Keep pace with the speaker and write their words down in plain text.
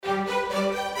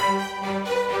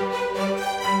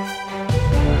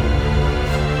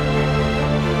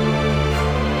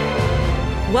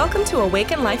Welcome to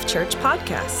Awaken Life Church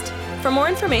podcast. For more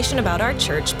information about our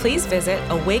church, please visit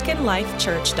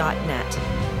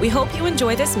awakenlifechurch.net. We hope you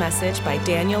enjoy this message by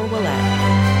Daniel Willett.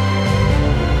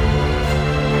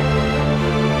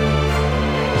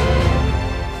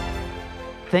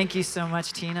 Thank you so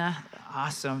much, Tina.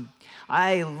 Awesome.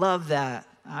 I love that.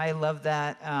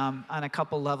 On a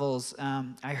couple levels.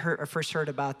 I first heard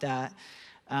about that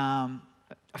a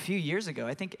few years ago.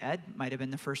 I think Ed might have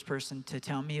been the first person to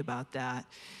tell me about that.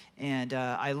 And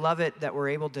I love it that we're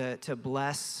able to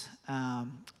bless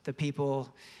the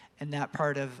people in that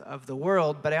part of the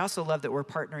world. But I also love that we're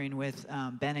partnering with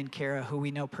Ben and Kara, who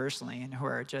we know personally and who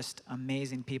are just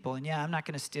amazing people. And yeah, I'm not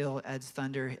going to steal Ed's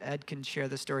thunder. Ed can share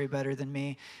the story better than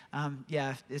me.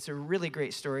 Yeah, it's a really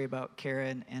great story about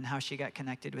Kara and how she got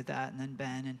connected with that, and then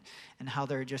Ben and how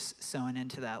they're just sowing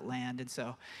into that land. And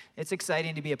so it's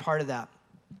exciting to be a part of that.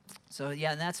 So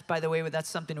yeah, and that's, by the way, that's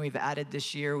something we've added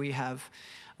this year. We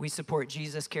support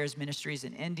Jesus Cares Ministries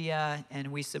in India, and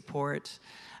we support,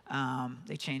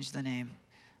 they changed the name.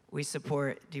 We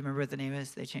support, do you remember what the name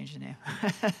is? They changed the name.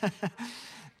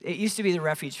 It used to be the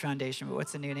Refuge Foundation, but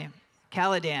what's the new name?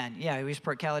 Caladan. Yeah, we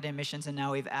support Caladan Missions, and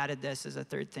now we've added this as a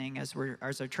third thing. As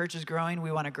our church is growing,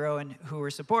 we want to grow in who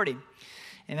we're supporting.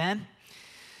 Amen?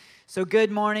 So good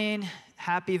morning.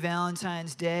 Happy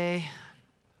Valentine's Day.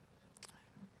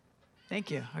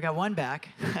 Thank you. I got one back.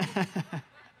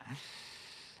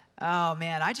 Oh,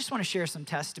 man, I just want to share some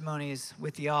testimonies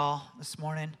with y'all this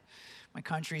morning. My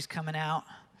country's coming out.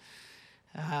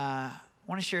 I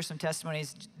want to share some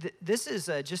testimonies. This is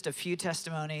just a few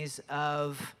testimonies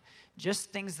of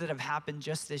just things that have happened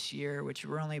just this year, which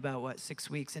we're only about, 6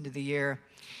 weeks into the year.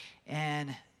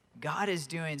 And God is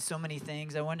doing so many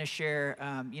things. I wanted to share,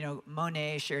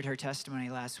 Monet shared her testimony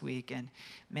last week. And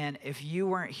man, if you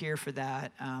weren't here for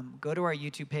that, go to our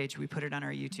YouTube page. We put it on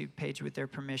our YouTube page with their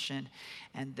permission.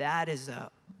 And that is a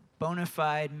bona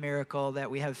fide miracle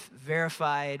that we have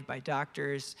verified by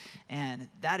doctors. And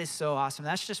that is so awesome.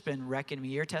 That's just been wrecking me.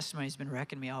 Your testimony's been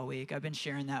wrecking me all week. I've been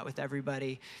sharing that with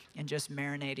everybody and just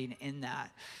marinating in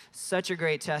that. Such a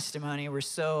great testimony. We're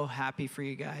so happy for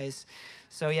you guys.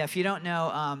 So yeah, if you don't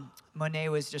know, Monet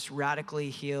was just radically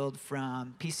healed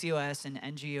from PCOS and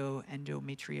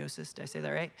endometriosis. Did I say that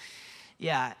right?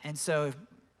 Yeah, and so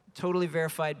totally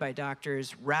verified by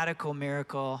doctors, radical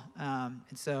miracle. And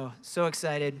so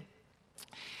excited.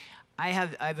 I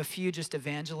have a few just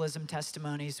evangelism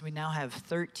testimonies. We now have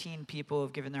 13 people who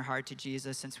have given their heart to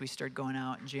Jesus since we started going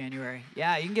out in January.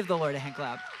 Yeah, you can give the Lord a hand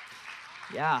clap.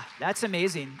 Yeah, that's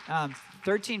amazing.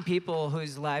 13 people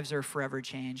whose lives are forever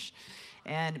changed.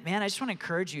 And man, I just want to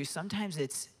encourage you. Sometimes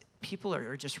people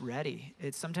are just ready.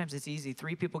 Sometimes it's easy.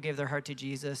 3 people gave their heart to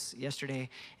Jesus yesterday,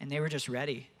 and they were just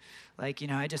ready. I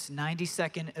just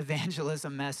 90-second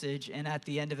evangelism message, and at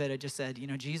the end of it, I just said,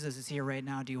 Jesus is here right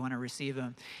now. Do you want to receive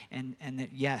him? And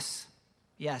that, yes,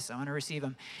 I want to receive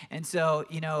him. And so,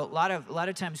 a lot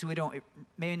of times we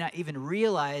may not even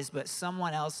realize, but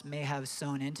someone else may have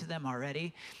sown into them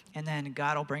already, and then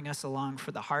God will bring us along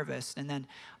for the harvest. And then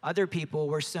other people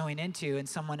we're sowing into, and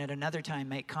someone at another time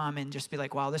might come and just be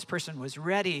like, wow, this person was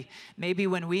ready. Maybe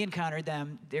when we encountered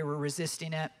them, they were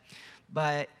resisting it.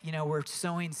 But, we're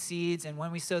sowing seeds, and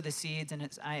when we sow the seeds, and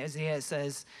Isaiah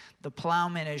says, the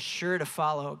plowman is sure to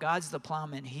follow. God's the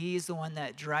plowman. He's the one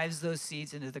that drives those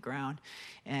seeds into the ground.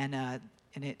 And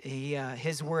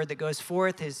his word that goes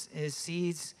forth, his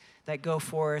seeds that go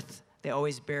forth, they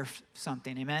always bear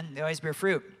something, amen? They always bear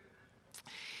fruit.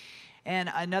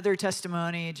 And another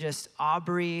testimony, just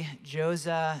Aubrey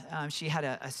Joza, she had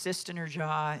a cyst in her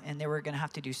jaw, and they were going to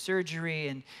have to do surgery.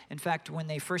 And in fact, when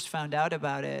they first found out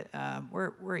about it,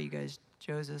 where are you guys,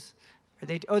 Josas?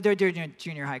 They're doing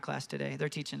junior high class today. They're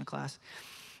teaching a class.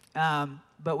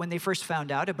 But when they first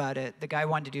found out about it, the guy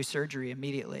wanted to do surgery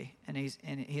immediately. And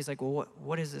he's like, well,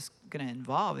 what is this going to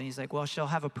involve? And he's like, well, she'll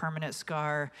have a permanent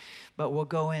scar, but we'll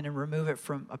go in and remove it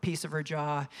from a piece of her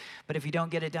jaw. But if you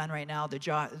don't get it done right now, the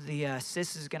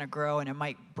cyst is going to grow, and it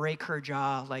might break her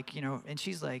jaw. And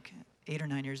she's like 8 or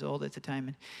 9 years old at the time.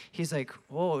 And he's like,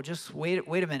 whoa, just wait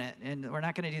a minute. And we're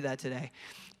not going to do that today.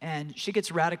 And she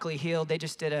gets radically healed. They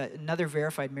just did another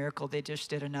verified miracle. They just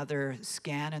did another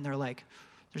scan, and they're like,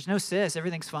 there's no cyst.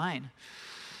 Everything's fine.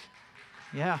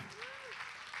 Yeah.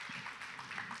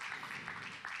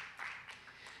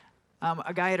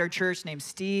 A guy at our church named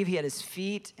Steve, he had his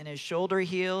feet and his shoulder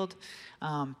healed.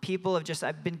 I've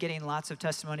been getting lots of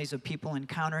testimonies of people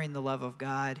encountering the love of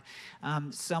God.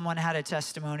 Someone had a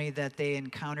testimony that they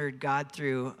encountered God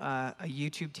through a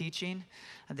YouTube teaching.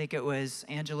 I think it was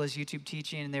Angela's YouTube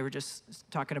teaching, and they were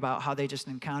just talking about how they just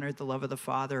encountered the love of the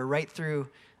Father right through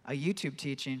a YouTube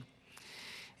teaching.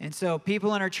 And so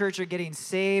people in our church are getting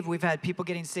saved. We've had people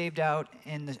getting saved out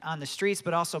on the streets,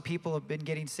 but also people have been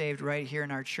getting saved right here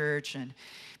in our church. And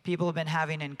people have been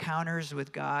having encounters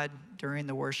with God during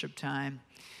the worship time.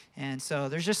 And so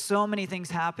there's just so many things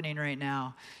happening right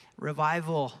now.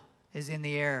 Revival is in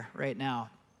the air right now.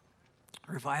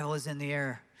 Revival is in the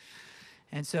air.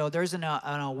 And so there's an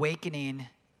awakening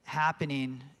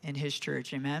happening in his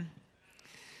church, amen?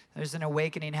 There's an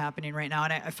awakening happening right now.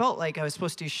 And I felt like I was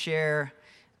supposed to share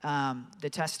the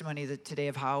testimony today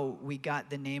of how we got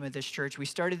the name of this church. We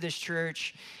started this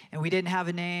church, and we didn't have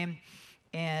a name.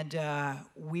 And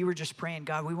we were just praying,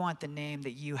 God, we want the name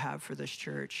that you have for this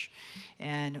church.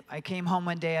 And I came home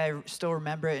one day, I still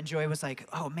remember it, and Joy was like,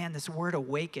 oh man, this word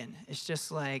awaken. It's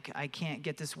just like, I can't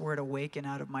get this word awaken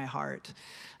out of my heart.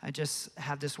 I just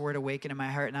have this word awaken in my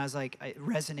heart. And I was like, it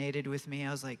resonated with me.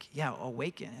 I was like, yeah,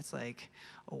 awaken. It's like,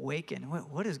 awaken.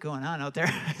 What is going on out there?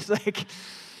 It's like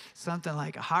something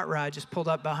like a hot rod just pulled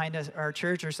up behind our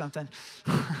church or something.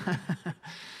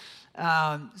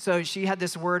 So she had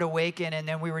this word awaken, and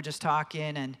then we were just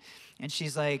talking, and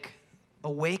she's like,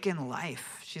 awaken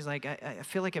life. She's like, I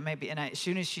feel like it might be. And as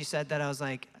soon as she said that, I was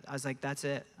like, that's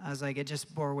it. I was like, it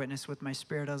just bore witness with my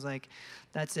spirit. I was like,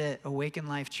 that's it, Awaken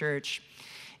Life Church.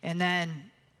 And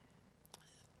then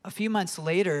a few months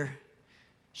later,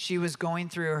 she was going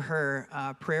through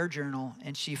her prayer journal,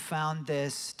 and she found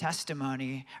this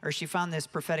testimony, or she found this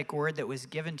prophetic word that was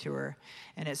given to her.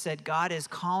 And it said, God is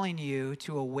calling you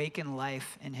to awaken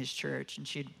life in his church. And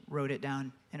she wrote it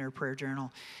down in her prayer journal,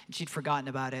 and she'd forgotten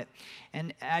about it.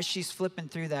 And as she's flipping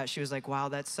through that, she was like, wow,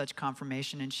 that's such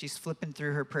confirmation. And she's flipping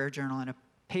through her prayer journal, and a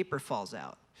paper falls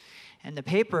out. And the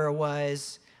paper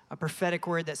was a prophetic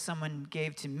word that someone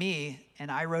gave to me, and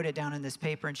I wrote it down in this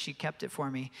paper, and she kept it for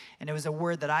me. And it was a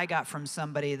word that I got from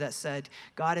somebody that said,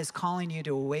 God is calling you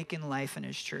to awaken life in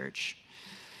his church.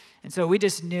 And so we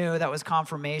just knew that was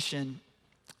confirmation,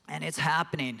 and it's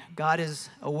happening. God is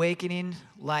awakening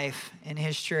life in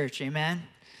his church, amen?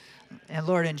 And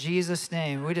Lord, in Jesus'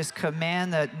 name, we just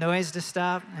command the noise to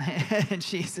stop in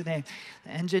Jesus' name.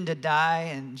 The engine to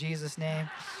die in Jesus' name.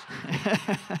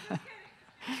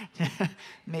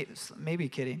 Maybe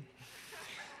kidding.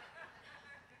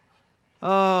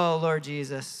 Oh, Lord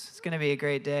Jesus, it's going to be a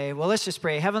great day. Well, let's just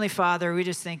pray. Heavenly Father, we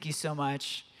just thank you so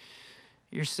much.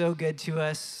 You're so good to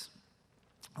us.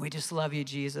 We just love you,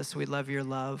 Jesus. We love your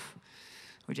love.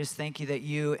 We just thank you that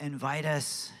you invite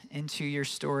us into your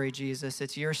story, Jesus.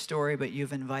 It's your story, but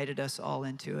you've invited us all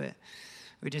into it.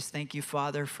 We just thank you,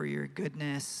 Father, for your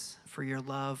goodness, for your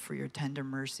love, for your tender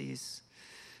mercies.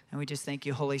 And we just thank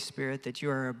you, Holy Spirit, that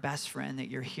you are our best friend, that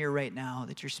you're here right now,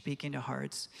 that you're speaking to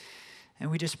hearts.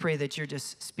 And we just pray that you're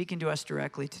just speaking to us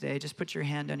directly today. Just put your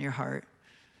hand on your heart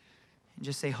and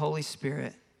just say, Holy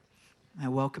Spirit, I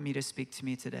welcome you to speak to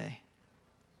me today.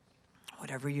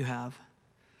 Whatever you have.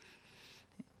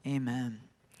 Amen.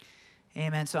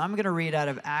 Amen. So I'm going to read out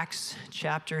of Acts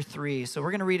chapter 3. So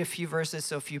we're going to read a few verses.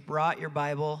 So if you brought your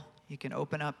Bible, you can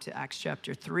open up to Acts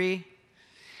chapter 3.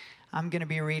 I'm going to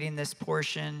be reading this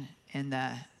portion in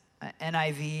the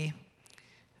NIV,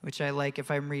 which I like if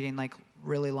I'm reading like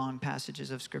really long passages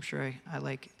of Scripture. I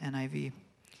like NIV.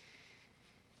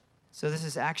 So this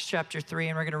is Acts chapter 3,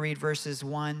 and we're going to read verses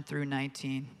 1 through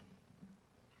 19.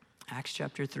 Acts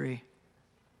chapter 3.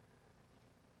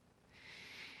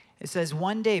 It says,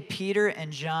 one day Peter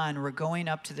and John were going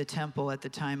up to the temple at the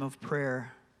time of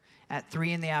prayer at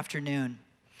 3 p.m.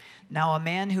 Now a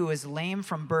man who was lame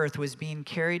from birth was being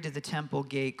carried to the temple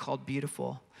gate called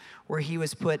Beautiful, where he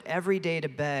was put every day to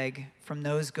beg from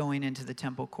those going into the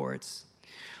temple courts.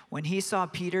 When he saw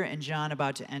Peter and John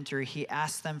about to enter, he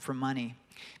asked them for money.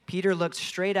 Peter looked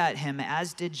straight at him,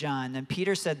 as did John. Then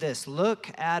Peter said this, "Look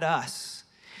at us."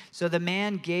 So the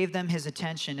man gave them his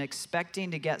attention,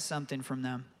 expecting to get something from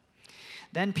them.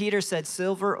 Then Peter said,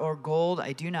 "Silver or gold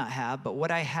I do not have, but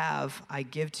what I have I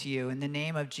give to you. In the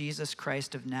name of Jesus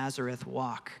Christ of Nazareth,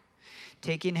 walk."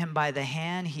 Taking him by the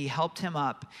hand, he helped him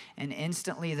up, and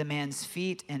instantly the man's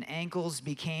feet and ankles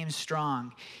became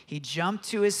strong. He jumped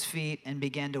to his feet and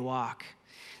began to walk.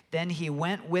 Then he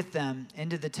went with them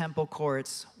into the temple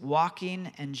courts,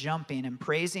 walking and jumping and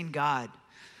praising God.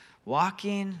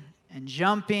 Walking and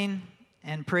jumping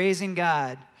and praising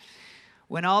God.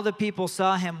 When all the people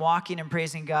saw him walking and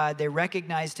praising God, they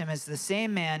recognized him as the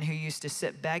same man who used to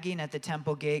sit begging at the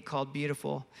temple gate called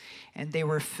Beautiful, and they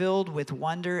were filled with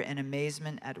wonder and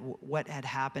amazement at what had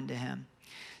happened to him.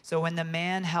 So when the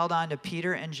man held on to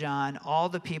Peter and John, all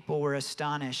the people were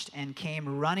astonished and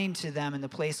came running to them in the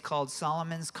place called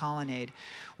Solomon's Colonnade.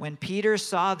 When Peter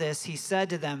saw this, he said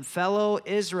to them, "Fellow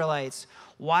Israelites,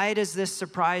 why does this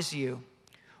surprise you?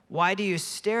 Why do you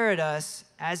stare at us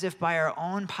as if by our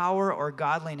own power or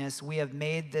godliness we have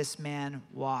made this man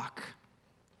walk.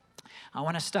 I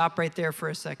want to stop right there for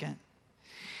a second.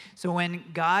 So when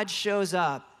God shows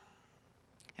up,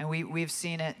 and we've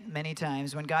seen it many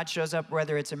times, when God shows up,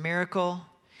 whether it's a miracle,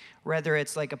 whether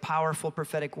it's like a powerful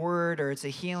prophetic word or it's a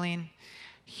healing,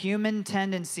 human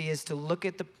tendency is to look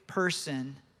at the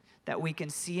person that we can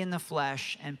see in the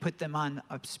flesh and put them on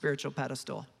a spiritual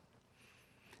pedestal.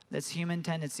 That's human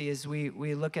tendency, is we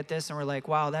look at this and we're like,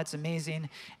 wow, that's amazing.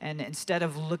 And instead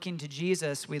of looking to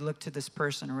Jesus, we look to this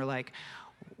person and we're like,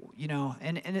 you know,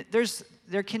 and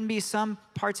there can be some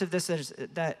parts of this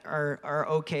that are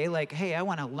okay, like, hey, I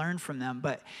want to learn from them.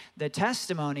 But the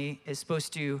testimony is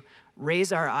supposed to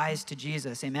raise our eyes to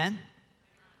Jesus, amen?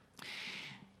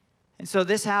 And so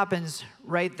this happens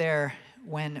right there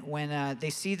when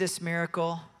they see this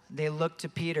miracle, they look to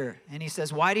Peter, and he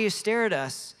says, why do you stare at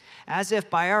us? As if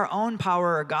by our own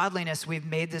power or godliness we've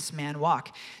made this man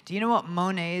walk. Do you know what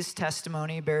Monet's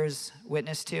testimony bears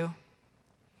witness to?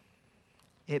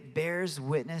 It bears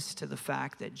witness to the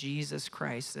fact that Jesus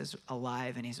Christ is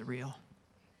alive and he's real.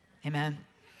 Amen?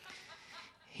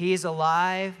 He's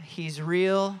alive, he's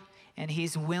real, and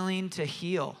he's willing to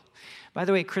heal. By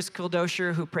the way, Chris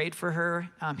Kildosher, who prayed for her,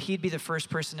 he'd be the first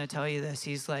person to tell you this.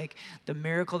 He's like, the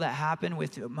miracle that happened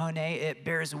with Monet, it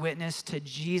bears witness to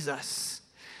Jesus,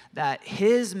 that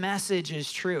his message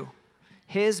is true.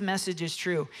 His message is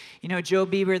true. You know, Joe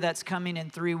Bieber, that's coming in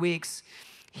 3 weeks,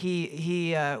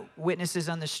 he witnesses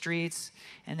on the streets,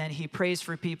 and then he prays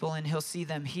for people, and he'll see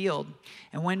them healed.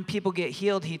 And when people get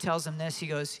healed, he tells them this. He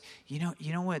goes, you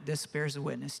know what this bears a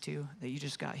witness to, that you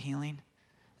just got healing?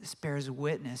 This bears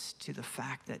witness to the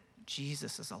fact that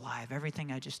Jesus is alive.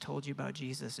 Everything I just told you about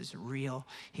Jesus is real.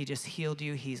 He just healed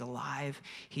you. He's alive.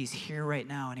 He's here right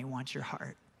now, and he wants your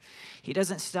heart. He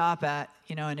doesn't stop at,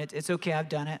 and it's okay, I've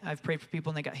done it. I've prayed for people,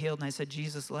 and they got healed, and I said,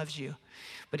 Jesus loves you.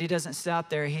 But he doesn't stop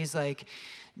there. He's like,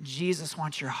 Jesus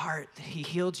wants your heart. He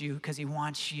healed you because he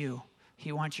wants you.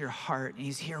 He wants your heart, and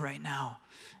he's here right now,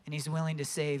 and he's willing to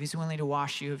save. He's willing to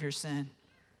wash you of your sin.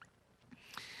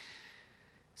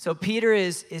 So Peter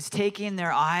is taking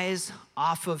their eyes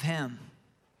off of him.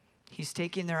 He's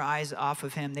taking their eyes off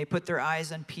of him. They put their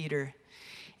eyes on Peter,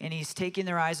 and he's taking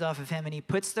their eyes off of him, and he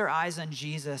puts their eyes on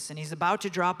Jesus, and he's about to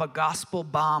drop a gospel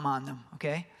bomb on them,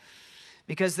 okay?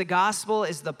 Because the gospel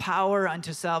is the power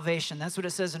unto salvation. That's what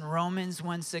it says in Romans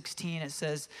 1:16. It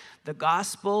says, the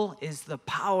gospel is the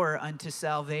power unto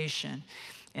salvation.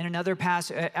 In another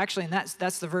passage, actually, and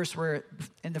that's the verse where,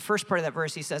 in the first part of that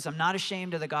verse, he says, I'm not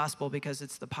ashamed of the gospel because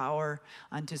it's the power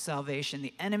unto salvation.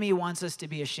 The enemy wants us to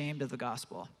be ashamed of the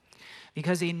gospel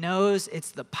because he knows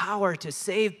it's the power to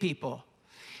save people.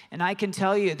 And I can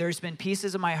tell you, there's been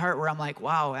pieces of my heart where I'm like,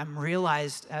 wow, I'm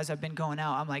realized as I've been going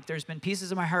out, I'm like, there's been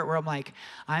pieces of my heart where I'm like,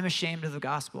 I'm ashamed of the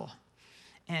gospel.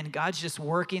 And God's just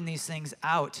working these things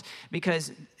out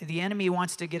because the enemy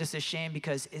wants to get us ashamed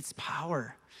because it's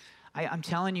power. I'm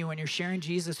telling you, when you're sharing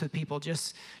Jesus with people,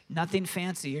 just nothing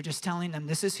fancy. You're just telling them,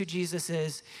 this is who Jesus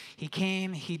is. He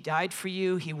came, he died for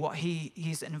you.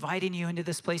 He's inviting you into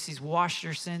this place. He's washed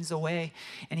your sins away.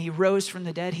 And he rose from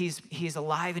the dead. He's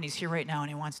alive, and he's here right now, and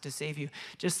he wants to save you.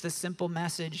 Just the simple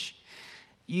message.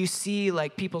 You see,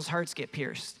 like, people's hearts get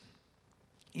pierced.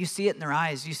 You see it in their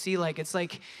eyes. You see, like, it's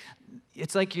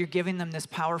like you're giving them this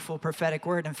powerful prophetic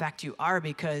word. In fact, you are,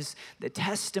 because the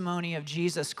testimony of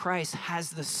Jesus Christ has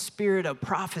the spirit of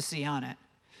prophecy on it.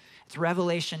 It's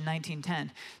Revelation 19:10.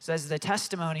 It says the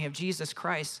testimony of Jesus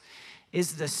Christ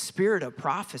is the spirit of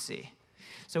prophecy.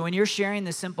 So when you're sharing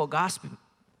the simple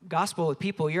gospel with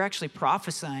people, you're actually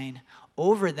prophesying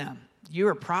over them. You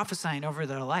are prophesying over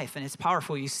their life, and it's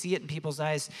powerful. You see it in people's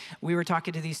eyes. We were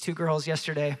talking to these two girls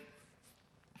yesterday,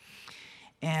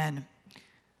 and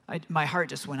my heart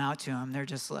just went out to them. They're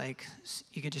just like,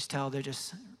 you could just tell they're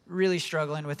just really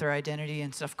struggling with their identity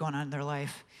and stuff going on in their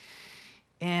life.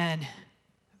 And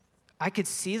I could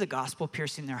see the gospel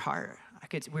piercing their heart.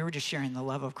 We were just sharing the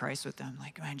love of Christ with them.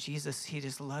 Like, man, Jesus, he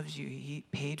just loves you. He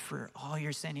paid for all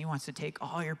your sin. He wants to take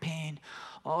all your pain,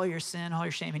 all your sin, all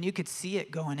your shame. And you could see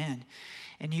it going in.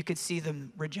 And you could see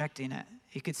them rejecting it.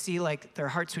 You could see, like, their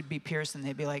hearts would be pierced, and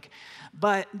they'd be like,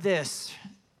 but this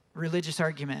religious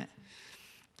argument.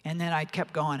 And then I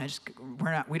kept going.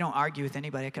 We don't argue with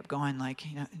anybody. I kept going, like,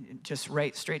 just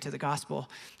right straight to the gospel.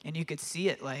 And you could see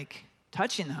it, like,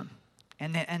 touching them.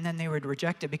 And then they would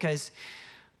reject it, because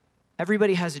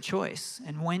everybody has a choice.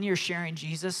 And when you're sharing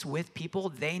Jesus with people,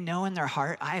 they know in their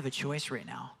heart, I have a choice right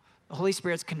now. The Holy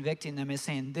Spirit's convicting them, is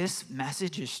saying, this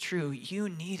message is true. You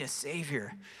need a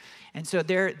Savior. And so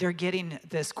they're getting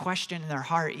this question in their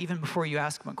heart even before you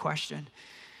ask them a question.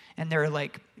 and they're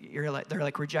like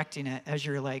rejecting it as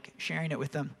you're like sharing it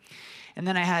with them. And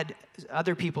then I had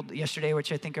other people yesterday,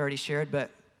 which I think I already shared,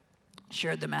 but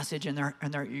shared the message, and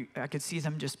I could see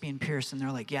them just being pierced, and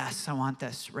they're like, yes, I want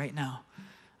this right now.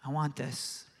 I want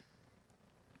this.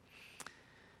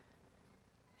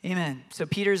 Amen. So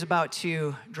Peter's about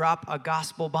to drop a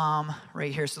gospel bomb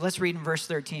right here. So let's read in verse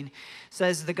 13. It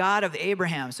says, the God of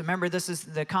Abraham. So remember, this is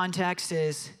the context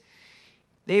is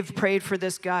they've prayed for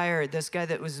this guy, or this guy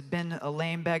that was been a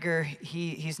lame beggar.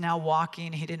 He's now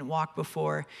walking. He didn't walk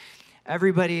before.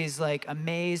 Everybody's like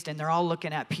amazed, and they're all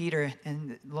looking at Peter,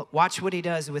 and watch what he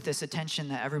does with this attention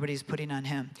that everybody's putting on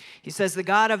him. He says, the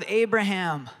God of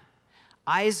Abraham,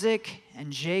 Isaac,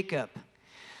 and Jacob,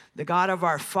 the God of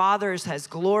our fathers, has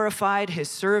glorified his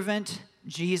servant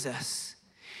Jesus.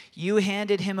 You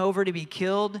handed him over to be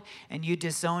killed, and you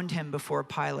disowned him before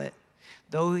Pilate.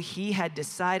 Though he had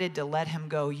decided to let him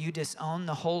go, you disowned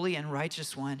the holy and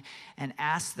righteous one and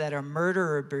asked that a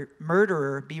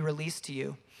murderer be released to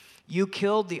you. You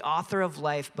killed the author of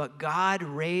life, but God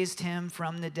raised him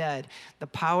from the dead. The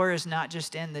power is not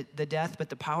just in the death, but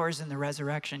the power is in the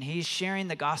resurrection. He's sharing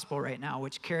the gospel right now,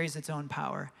 which carries its own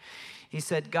power. He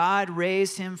said, God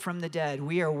raised him from the dead.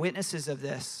 We are witnesses of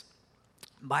this.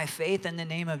 By faith in the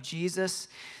name of Jesus,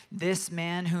 this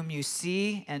man whom you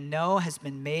see and know has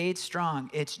been made strong.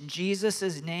 It's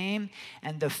Jesus' name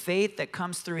and the faith that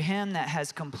comes through him that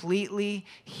has completely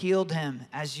healed him,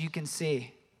 as you can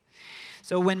see.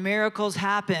 So when miracles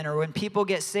happen, or when people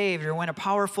get saved, or when a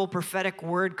powerful prophetic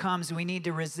word comes, we need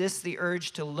to resist the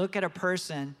urge to look at a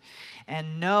person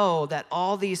and know that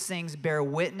all these things bear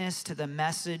witness to the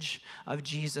message of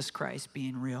Jesus Christ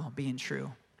being real, being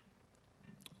true.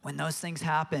 When those things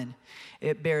happen,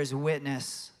 it bears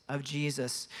witness of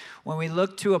Jesus. When we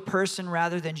look to a person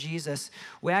rather than Jesus,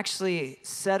 we actually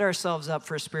set ourselves up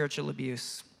for spiritual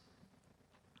abuse.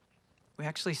 We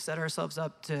actually set ourselves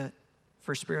up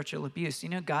for spiritual abuse. You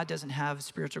know, God doesn't have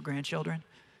spiritual grandchildren.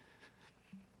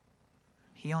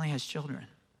 He only has children.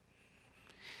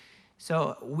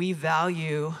 So we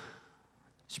value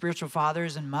spiritual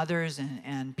fathers and mothers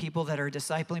and people that are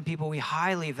discipling people. We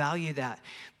highly value that.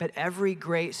 But every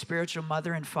great spiritual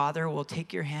mother and father will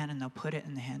take your hand and they'll put it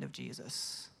in the hand of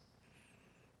Jesus.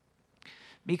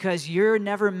 Because you're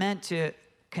never meant to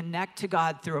connect to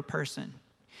God through a person.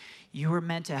 You were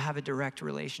meant to have a direct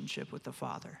relationship with the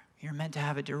Father. You're meant to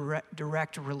have a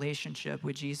direct relationship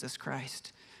with Jesus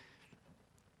Christ.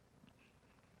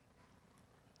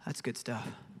 That's good stuff.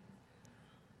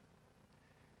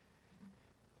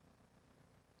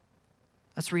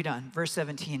 Let's read on. Verse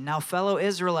 17. Now, fellow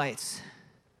Israelites,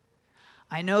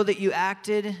 I know that you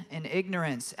acted in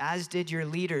ignorance, as did your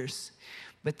leaders.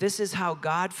 But this is how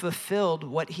God fulfilled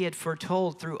what he had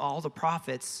foretold through all the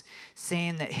prophets,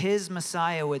 saying that his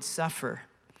Messiah would suffer.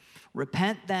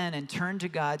 Repent then and turn to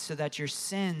God so that your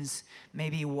sins may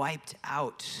be wiped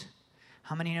out.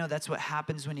 How many know that's what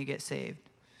happens when you get saved?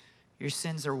 Your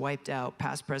sins are wiped out,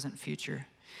 past, present, future.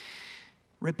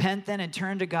 Repent then and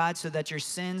turn to God so that your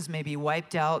sins may be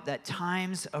wiped out, that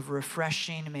times of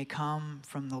refreshing may come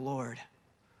from the Lord.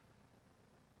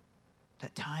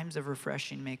 That times of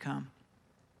refreshing may come.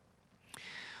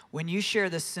 When you share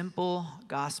the simple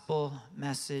gospel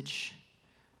message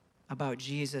about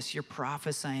Jesus, you're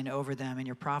prophesying over them, and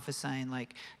you're prophesying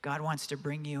like God wants to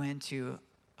bring you into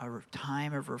a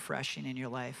time of refreshing in your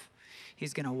life.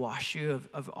 He's going to wash you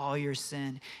of all your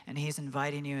sin, and he's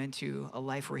inviting you into a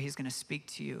life where he's going to speak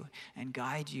to you and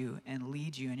guide you and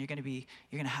lead you, and you're going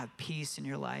to have peace in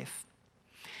your life.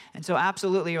 And so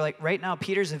absolutely, you're like, right now,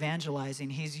 Peter's evangelizing.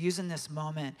 He's using this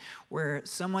moment where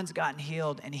someone's gotten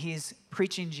healed, and he's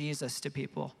preaching Jesus to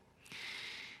people.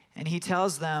 And he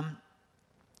tells them,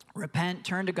 repent,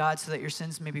 turn to God so that your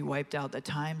sins may be wiped out, that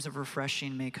times of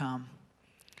refreshing may come.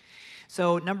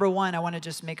 So number one, I want to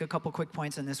just make a couple quick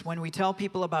points on this. When we tell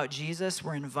people about Jesus,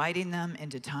 we're inviting them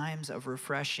into times of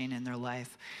refreshing in their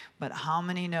life. But how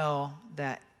many know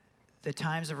that the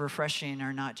times of refreshing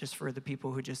are not just for the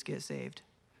people who just get saved?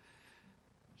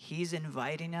 He's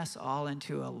inviting us all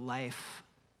into a life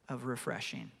of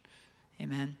refreshing.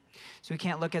 Amen? So we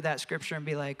can't look at that scripture and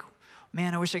be like,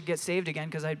 man, I wish I could get saved again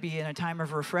because I'd be in a time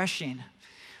of refreshing.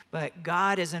 But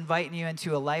God is inviting you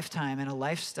into a lifetime and a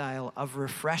lifestyle of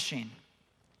refreshing.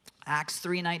 Acts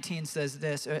 3:19 says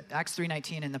this. Acts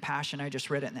 3:19 in the Passion, I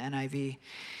just read it in the NIV.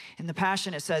 In the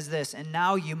Passion, it says this, and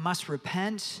now you must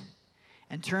repent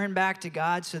and turn back to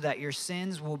God so that your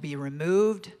sins will be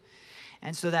removed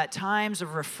and so that times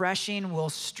of refreshing will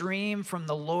stream from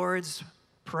the Lord's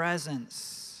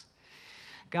presence.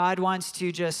 God wants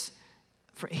to just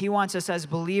He wants us as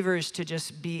believers to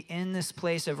just be in this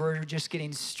place of we're just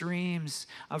getting streams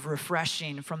of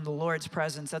refreshing from the Lord's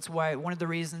presence. That's why one of the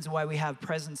reasons why we have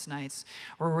presence nights,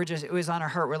 where it was on our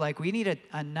heart. We're like, we need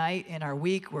a night in our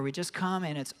week where we just come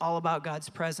and it's all about God's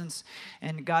presence.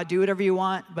 And God, do whatever you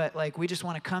want, but like we just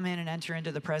want to come in and enter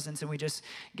into the presence, and we just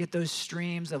get those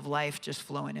streams of life just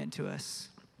flowing into us.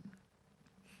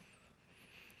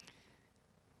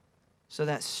 So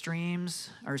that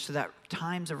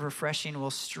times of refreshing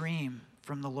will stream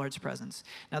from the Lord's presence.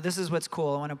 Now, this is what's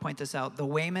cool. I want to point this out. The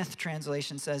Weymouth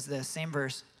translation says this, same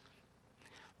verse.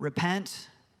 Repent,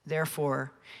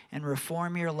 therefore, and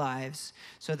reform your lives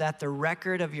so that the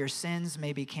record of your sins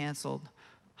may be canceled.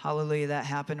 Hallelujah, that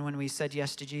happened when we said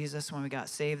yes to Jesus. When we got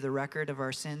saved, the record of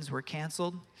our sins were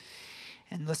canceled.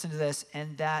 And listen to this,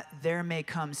 and that there may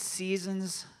come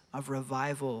seasons of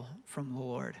revival from the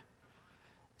Lord.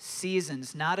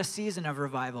 Seasons, not a season of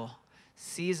revival,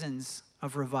 seasons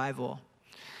of revival.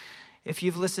 If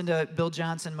you've listened to Bill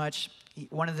Johnson much,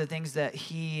 one of the things that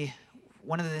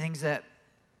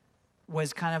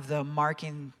was kind of the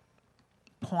marking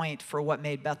point for what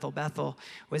made Bethel Bethel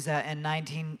was that in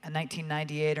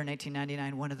 1998 or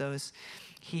 1999, one of those,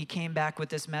 he came back with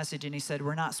this message and he said,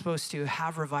 we're not supposed to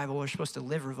have revival, we're supposed to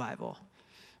live revival.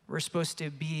 We're supposed to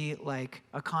be like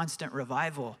a constant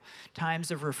revival,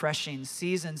 times of refreshing,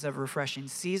 seasons of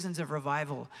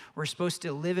revival. We're supposed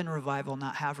to live in revival,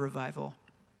 not have revival.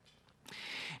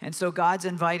 And so God's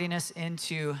inviting us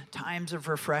into times of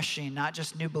refreshing, not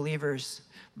just new believers,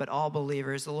 but all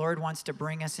believers. The Lord wants to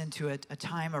bring us into a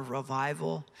time of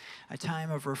revival, a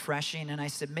time of refreshing. And I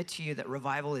submit to you that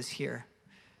revival is here.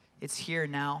 It's here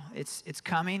now. It's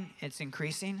coming. It's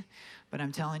increasing. But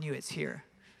I'm telling you, it's here.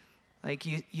 Like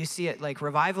you see it, like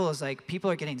revival is like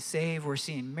people are getting saved. We're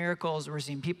seeing miracles. We're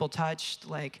seeing people touched,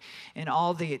 like in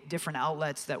all the different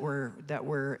outlets that we're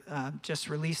just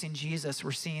releasing Jesus.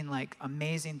 We're seeing like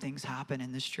amazing things happen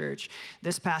in this church.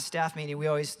 This past staff meeting, we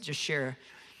always just share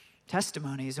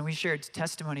testimonies, and we shared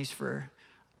testimonies for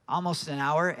almost an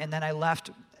hour. And then I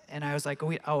left, and I was like,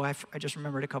 I just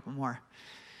remembered a couple more.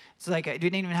 It's like I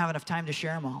didn't even have enough time to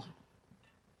share them all.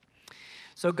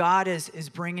 So God is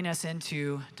bringing us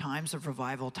into times of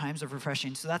revival, times of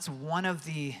refreshing. So that's one of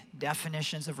the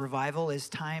definitions of revival is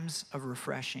times of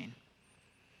refreshing.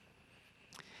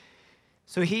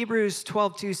 So Hebrews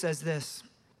 12:2 says this.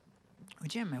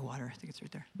 Would you have my water? I think it's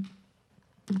right there.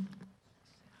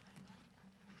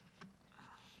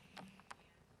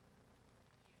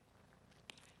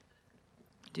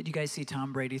 Did you guys see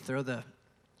Tom Brady throw the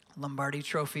Lombardi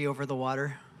trophy over the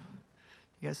water?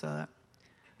 You guys saw that?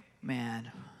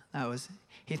 Man,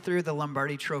 he threw the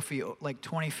Lombardi trophy like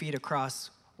 20 feet across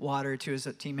water to his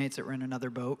teammates that were in another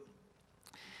boat.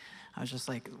 I was just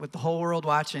like, with the whole world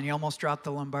watching, he almost dropped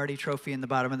the Lombardi trophy in the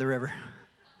bottom of the river.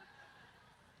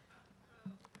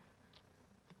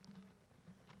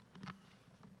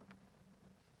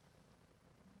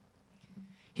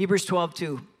 Hebrews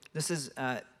 12:2. This is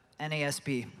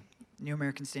NASB, New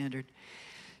American Standard.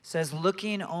 Says,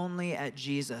 looking only at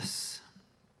Jesus.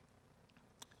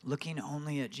 Looking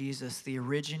only at Jesus, the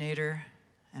originator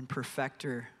and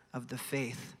perfecter of the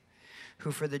faith, who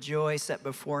for the joy set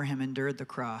before him endured the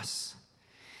cross,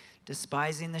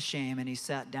 despising the shame, and he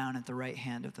sat down at the right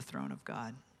hand of the throne of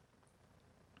God.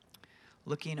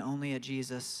 Looking only at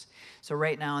Jesus. So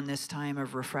right now in this time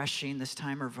of refreshing, this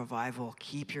time of revival,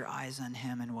 keep your eyes on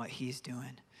him and what he's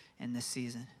doing in this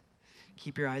season.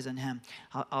 Keep your eyes on him.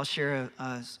 I'll share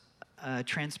a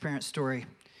transparent story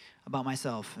about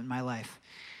myself and my life.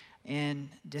 In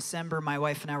December, my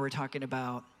wife and I were talking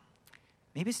about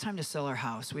maybe it's time to sell our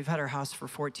house. We've had our house for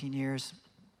 14 years.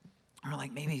 We're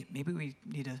like, maybe we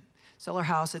need to sell our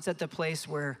house. It's at the place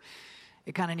where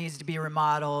it kind of needs to be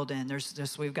remodeled, and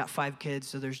we've got 5 kids,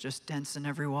 so there's just dents in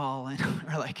every wall. And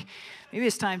we're like, maybe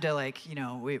it's time to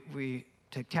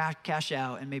to cash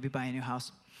out and maybe buy a new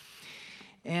house.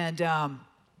 And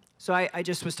so I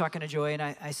just was talking to Joy, and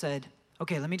I said,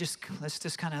 okay, let's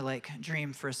just kind of like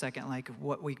dream for a second, like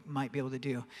what we might be able to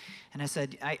do. And I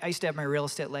said, I used to have my real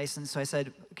estate license, so I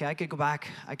said, okay, I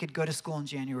could go to school in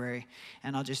January,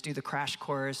 and I'll just do the crash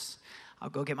course. I'll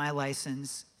go get my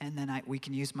license, and then we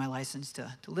can use my license to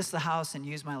list the house and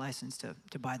use my license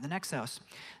to buy the next house.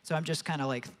 So I'm just kind of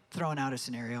like throwing out a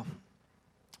scenario.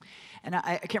 And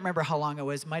I can't remember how long it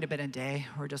was. It might have been a day.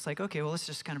 We're just like, okay, well, let's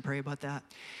just kind of pray about that.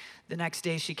 The next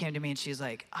day she came to me and she's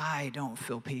like, I don't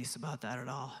feel peace about that at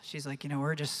all. She's like,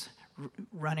 we're just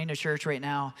running a church right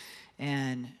now.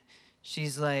 And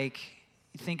she's like,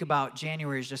 think about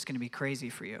January is just going to be crazy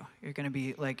for you. You're going to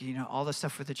be like, all the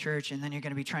stuff with the church, and then you're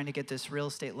going to be trying to get this real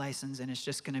estate license, and it's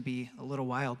just going to be a little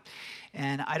wild.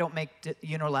 And I don't make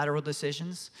unilateral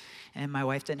decisions, and my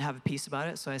wife didn't have a peace about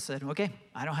it, so I said, okay,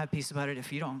 I don't have peace about it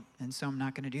if you don't, and so I'm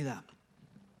not going to do that.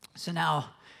 So now,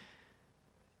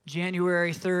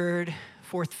 January 3rd,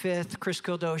 4th, 5th, Chris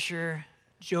Kildosher,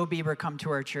 Joe Bieber come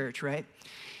to our church, right?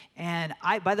 And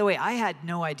by the way, I had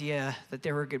no idea that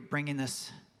they were bringing this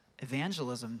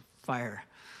evangelism fire.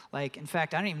 Like, in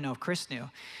fact, I don't even know if Chris knew.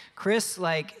 Chris,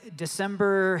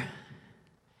 middle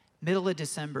of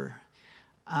December,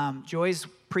 Joy's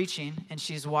preaching, and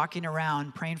she's walking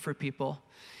around praying for people,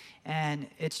 and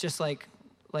it's just like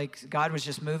God was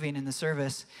just moving in the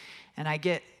service. And I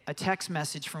get a text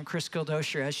message from Chris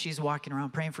Kildosher as she's walking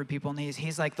around praying for people, and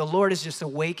he's like, the Lord is just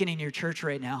awakening your church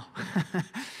right now.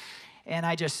 And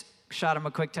I just shot him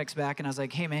a quick text back, and I was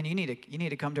like, hey man, you need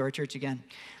to come to our church again.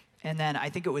 And then I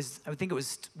think it was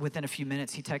within a few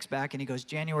minutes, he texts back and he goes,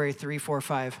 January 3, 4,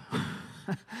 5.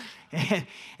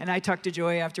 And I talked to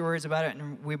Joy afterwards about it,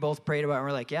 and we both prayed about it. And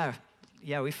we're like, yeah,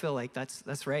 we feel like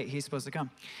that's right. He's supposed to come.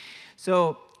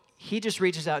 So he just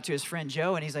reaches out to his friend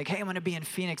Joe, and he's like, hey, I'm going to be in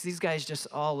Phoenix. These guys just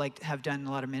all have done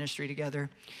a lot of ministry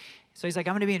together. So he's like,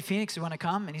 I'm going to be in Phoenix. You want to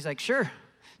come? And he's like, sure.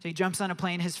 So he jumps on a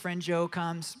plane. His friend Joe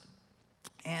comes,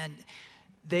 and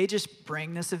they just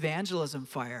bring this evangelism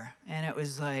fire, and it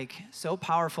was like so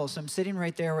powerful. So I'm sitting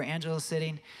right there where Angela's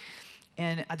sitting,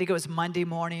 and I think it was Monday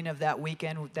morning of that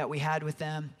weekend that we had with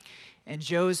them, and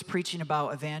Joe's preaching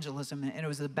about evangelism, and it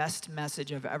was the best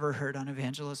message I've ever heard on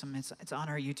evangelism. It's on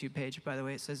our YouTube page, by the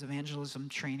way. It says Evangelism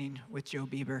Training with Joe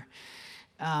Bieber.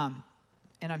 And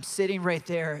I'm sitting right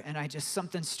there, and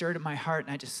something stirred in my heart,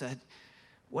 and I just said,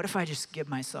 what if I just give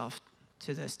myself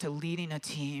to this, to leading a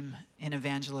team in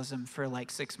evangelism for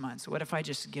 6 months? What if I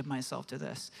just give myself to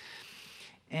this?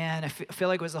 And I feel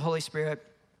like it was the Holy Spirit.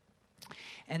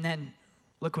 And then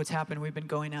look what's happened. We've been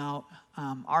going out.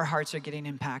 Our hearts are getting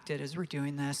impacted as we're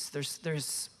doing this.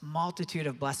 There's multitude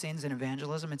of blessings in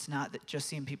evangelism. It's not that just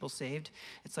seeing people saved.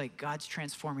 It's like God's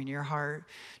transforming your heart.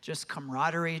 Just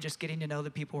camaraderie, just getting to know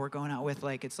the people we're going out with.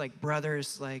 It's like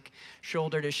brothers,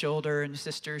 shoulder to shoulder, and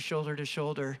sisters shoulder to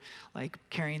shoulder,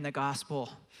 carrying the gospel.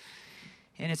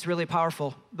 And it's really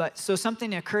powerful. But so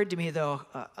something occurred to me though,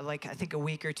 I think a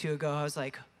week or two ago. I was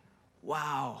like,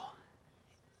 wow.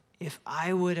 If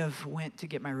I would have went to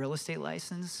get my real estate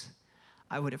license,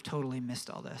 I would have totally missed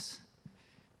all this.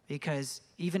 Because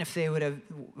even if they would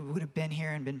have been here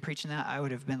and been preaching that, I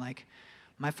would have been like,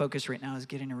 my focus right now is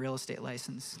getting a real estate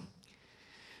license.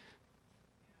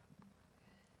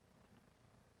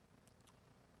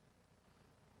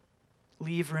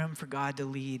 Leave room for God to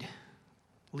lead.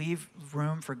 Leave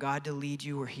room for God to lead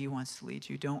you where he wants to lead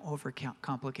you. Don't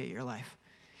overcomplicate your life.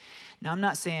 Now, I'm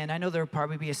not saying, I know there'll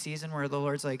probably be a season where the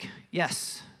Lord's like,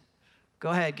 yes, go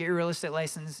ahead, get your real estate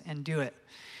license and do it.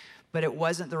 But it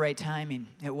wasn't the right timing.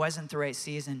 It wasn't the right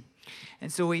season.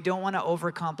 And so we don't want to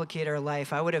overcomplicate our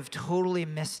life. I would have totally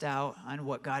missed out on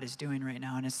what God is doing right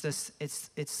now. And it's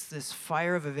this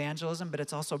fire of evangelism, but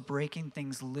it's also breaking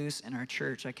things loose in our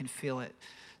church. I can feel it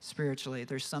spiritually.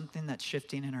 There's something that's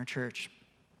shifting in our church.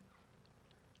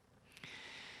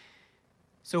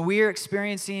 So we are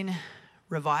experiencing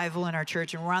revival in our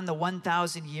church, and we're on the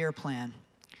 1,000-year plan.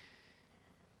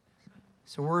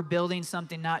 So we're building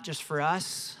something not just for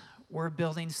us, we're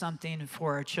building something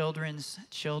for our children's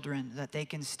children that they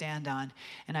can stand on.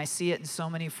 And I see it in so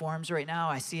many forms right now.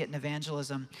 I see it in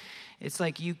evangelism. It's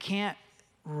like you can't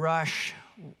rush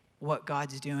what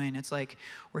God's doing. It's like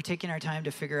we're taking our time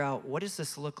to figure out, what does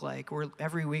this look like?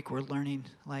 Every week we're learning,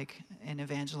 in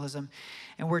evangelism.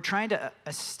 And we're trying to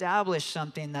establish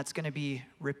something that's going to be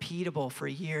repeatable for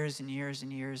years and years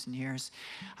and years and years.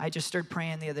 I just started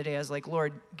praying the other day. I was like,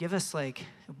 Lord, give us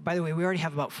by the way, we already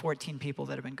have about 14 people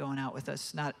that have been going out with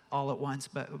us. Not all at once,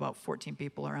 but about 14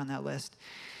 people are on that list.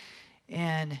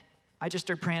 And I just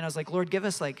started praying. I was like, Lord, give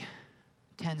us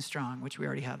 10 strong, which we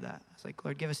already have that. I was like,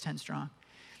 Lord, give us 10 strong.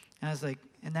 And I was like,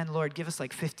 and then Lord, give us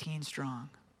 15 strong.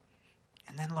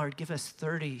 And then Lord, give us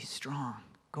 30 strong,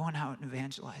 going out and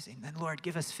evangelizing. Then Lord,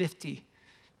 give us 50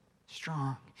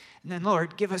 strong. And then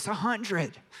Lord, give us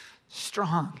 100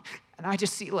 strong. And I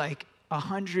just see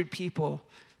 100 people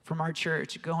from our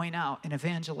church going out and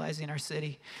evangelizing our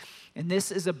city. And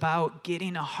this is about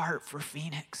getting a heart for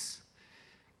Phoenix.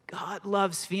 God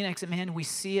loves Phoenix, and man, we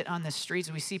see it on the streets.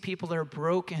 We see people that are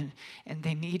broken, and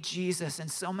they need Jesus,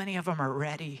 and so many of them are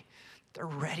ready. They're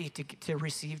ready to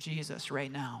receive Jesus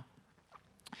right now.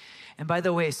 And by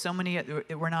the way, so many,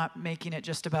 we're not making it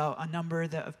just about a number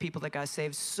of people that got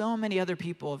saved. So many other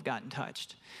people have gotten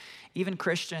touched. even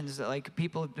Christians, like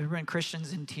people who've been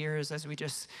Christians in tears as we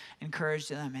just encourage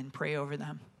them and pray over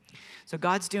them. So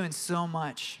God's doing so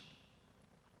much.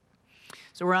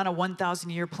 So we're on a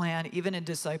 1,000-year plan, even in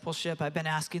discipleship. I've been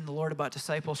asking the Lord about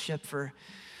discipleship for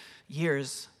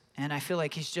years, and I feel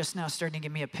like he's just now starting to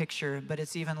give me a picture, but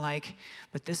it's even like,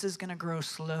 but this is going to grow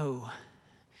slow.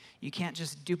 You can't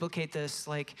just duplicate this.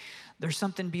 Like, there's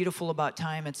something beautiful about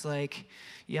time. It's like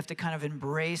you have to kind of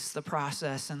embrace the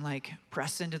process and like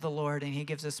press into the Lord, and he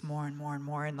gives us more and more and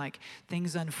more, and like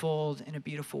things unfold in a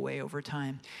beautiful way over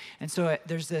time. And so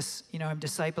there's this,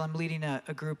 I'm leading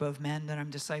a group of men that I'm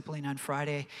discipling on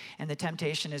Friday, and the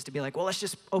temptation is to be like, well, let's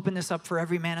just open this up for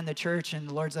every man in the church, and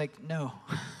the Lord's like, no.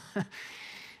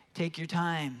 Take your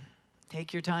time.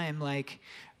 Take your time. Like,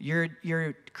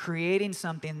 you're creating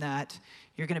something that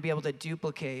you're going to be able to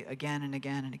duplicate again and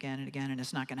again and again and again, and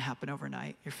it's not going to happen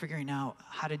overnight. You're figuring out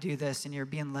how to do this, and you're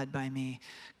being led by me.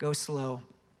 Go slow.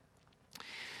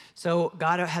 So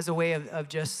God has a way of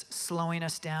just slowing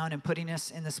us down and putting us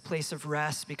in this place of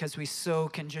rest because we so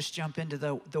can just jump into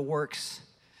the works.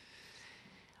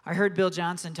 I heard Bill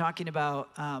Johnson talking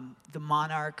about the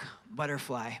monarch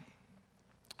butterfly.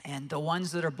 And the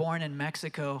ones that are born in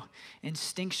Mexico,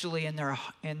 instinctually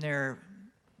in their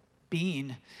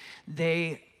being,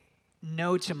 they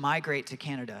know to migrate to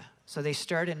Canada. So they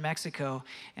start in Mexico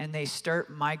and they start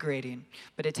migrating,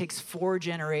 but it takes 4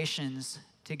 generations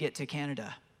to get to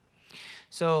Canada.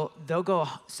 So they'll go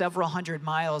several hundred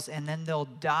miles and then they'll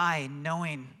die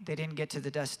knowing they didn't get to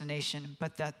the destination,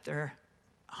 but that they're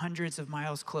hundreds of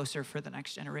miles closer for the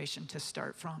next generation to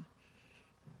start from.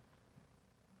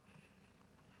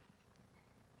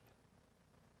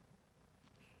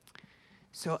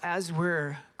 So as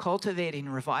we're cultivating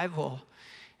revival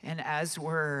and as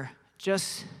we're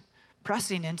just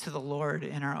pressing into the Lord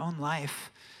in our own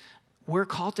life, we're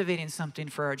cultivating something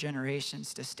for our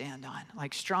generations to stand on,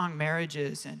 like strong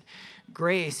marriages and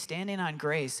grace, standing on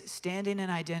grace, standing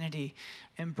in identity,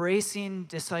 embracing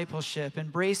discipleship,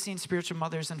 embracing spiritual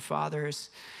mothers and fathers.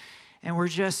 And we're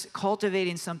just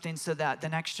cultivating something so that the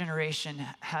next generation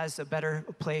has a better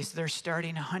place. They're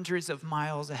starting hundreds of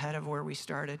miles ahead of where we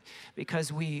started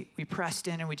because we pressed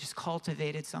in and we just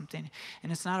cultivated something.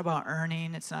 And it's not about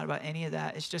earning. It's not about any of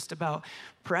that. It's just about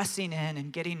pressing in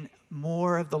and getting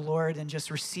more of the Lord and just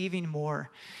receiving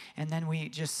more. And then we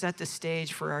just set the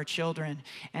stage for our children.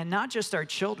 And not just our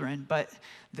children, but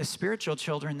the spiritual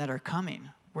children that are coming.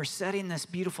 We're setting this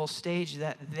beautiful stage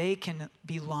that they can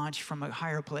be launched from a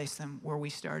higher place than where we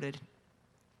started.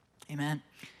 Amen.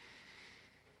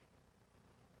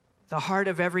 The heart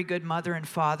of every good mother and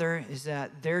father is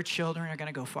that their children are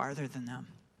going to go farther than them.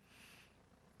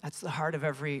 That's the heart of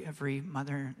every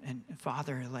mother and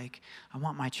father. Like, I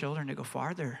want my children to go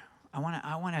farther. I want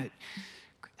to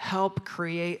help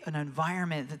create an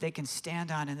environment that they can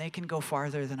stand on and they can go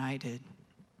farther than I did.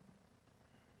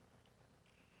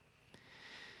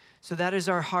 So that is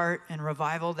our heart and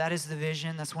revival. That is the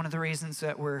vision. That's one of the reasons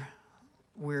that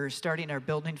we're starting our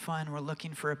building fund. We're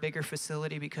looking for a bigger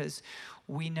facility because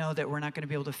we know that we're not going to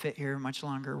be able to fit here much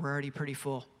longer. We're already pretty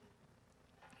full.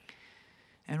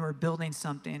 And we're building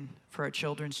something for our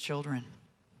children's children.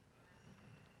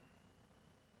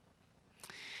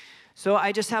 So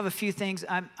I just have a few things.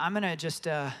 I'm going to just...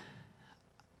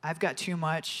 I've got too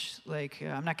much,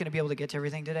 I'm not going to be able to get to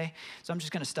everything today, so I'm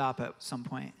just going to stop at some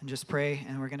point and just pray,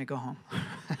 and we're going to go home.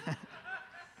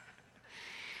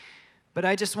 But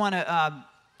I just want to,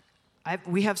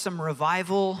 we have some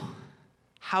revival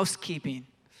housekeeping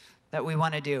that we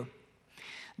want to do.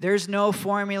 There's no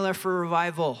formula for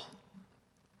revival,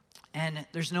 and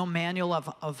there's no manual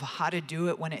of how to do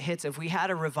it when it hits. If we had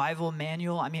a revival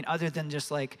manual, other than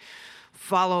just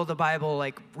follow the Bible,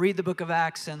 read the book of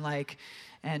Acts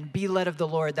and be led of the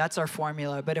Lord, that's our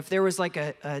formula. But if there was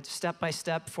a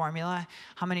step-by-step formula,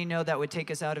 how many know that would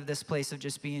take us out of this place of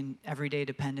just being everyday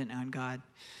dependent on God?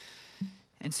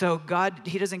 And so God,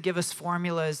 he doesn't give us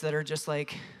formulas that are just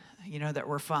that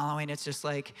we're following. It's just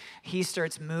he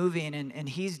starts moving and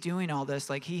he's doing all this.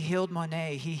 He healed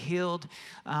Monet, he healed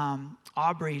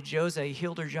Aubrey, Jose, he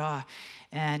healed her jaw.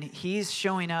 And he's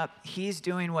showing up, he's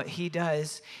doing what he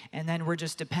does, and then we're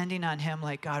just depending on him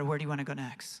God, where do you want to go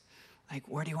next?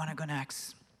 Where do you want to go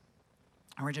next?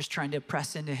 And we're just trying to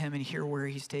press into him and hear where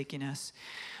he's taking us.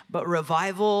 But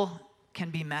revival can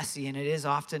be messy, and it is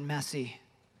often messy.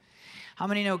 How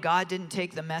many know God didn't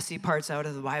take the messy parts out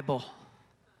of the Bible?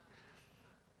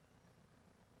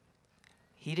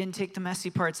 He didn't take the messy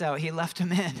parts out. He left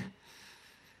them in.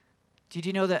 Did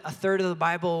you know that a third of the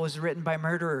Bible was written by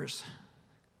murderers?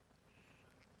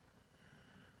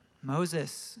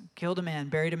 Moses killed a man,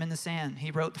 buried him in the sand. He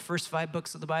wrote the first 5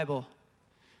 books of the Bible.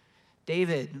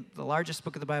 David, the largest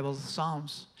book of the Bible is the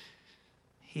Psalms.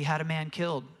 He had a man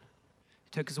killed. He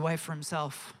took his wife for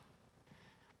himself.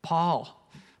 Paul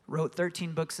wrote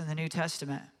 13 books in the New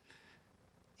Testament.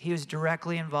 He was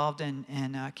directly involved in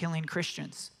killing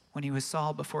Christians when he was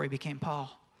Saul before he became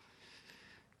Paul.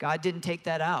 God didn't take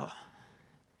that out.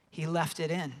 He left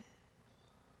it in.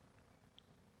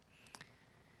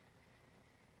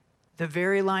 The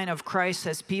very line of Christ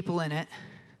has people in it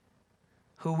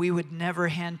who we would never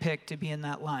handpick to be in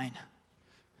that line.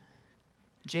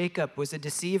 Jacob was a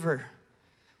deceiver.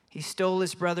 He stole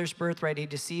his brother's birthright. He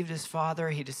deceived his father.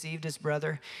 He deceived his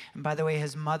brother. And by the way,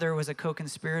 his mother was a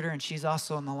co-conspirator, and she's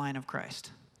also in the line of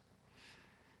Christ.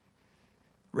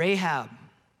 Rahab,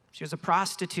 she was a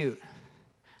prostitute,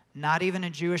 not even a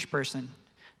Jewish person,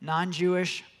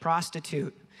 non-Jewish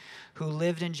prostitute who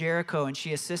lived in Jericho, and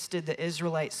she assisted the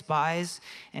Israelite spies.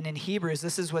 And in Hebrews,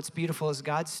 this is what's beautiful, is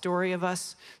God's story of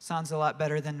us sounds a lot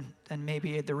better than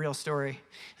maybe the real story.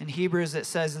 In Hebrews, it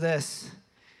says this: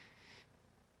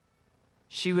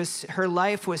 her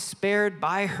life was spared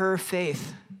by her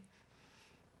faith.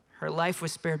 Her life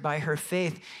was spared by her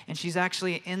faith. And she's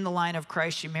actually in the line of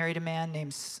Christ. She married a man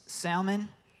named Salmon.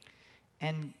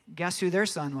 And guess who their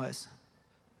son was?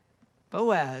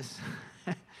 Boaz.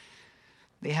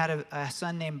 They had a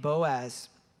son named Boaz.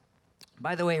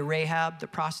 By the way, Rahab, the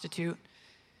prostitute,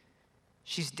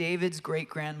 she's David's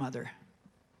great-grandmother.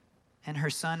 And her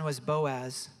son was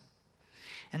Boaz.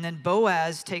 And then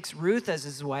Boaz takes Ruth as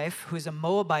his wife, who's a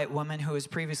Moabite woman who was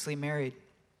previously married.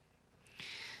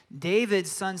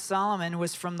 David's son Solomon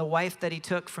was from the wife that he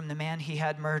took from the man he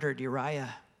had murdered,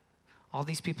 Uriah. All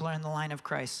these people are in the line of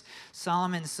Christ.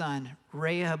 Solomon's son,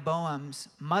 Rehoboam's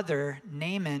mother,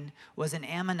 Naaman, was an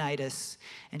Ammonitess,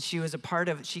 and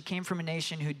she came from a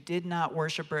nation who did not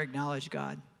worship or acknowledge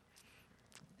God.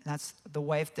 And that's the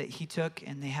wife that he took,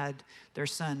 and they had their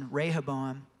son,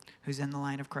 Rehoboam, who's in the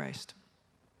line of Christ.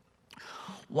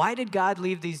 Why did God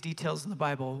leave these details in the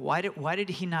Bible? Why did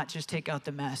he not just take out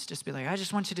the mess? Just be like, I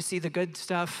just want you to see the good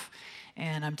stuff,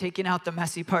 and I'm taking out the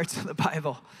messy parts of the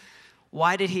Bible.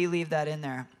 Why did he leave that in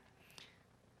there?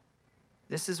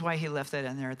 This is why he left that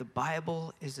in there. The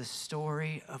Bible is a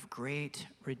story of great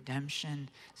redemption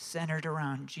centered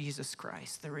around Jesus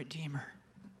Christ, the Redeemer.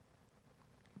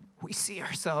 We see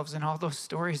ourselves in all those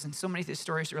stories, and so many of these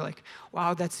stories are like,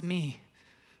 wow, that's me.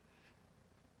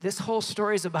 This whole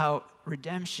story is about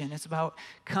redemption. It's about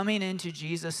coming into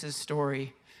Jesus'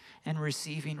 story and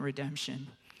receiving redemption.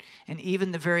 And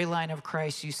even the very line of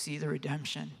Christ, you see the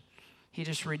redemption. He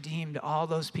just redeemed all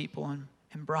those people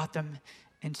and brought them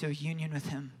into a union with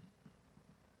him.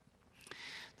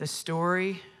 The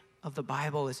story of the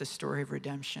Bible is a story of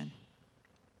redemption.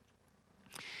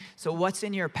 So what's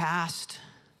in your past?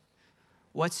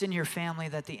 What's in your family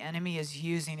that the enemy is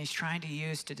using, he's trying to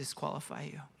use to disqualify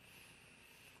you?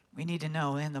 We need to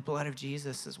know, and the blood of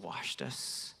Jesus has washed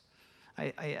us.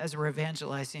 As we're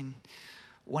evangelizing,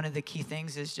 one of the key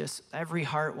things is just every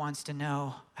heart wants to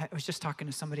know. I was just talking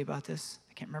to somebody about this.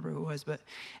 I can't remember who it was, but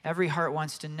every heart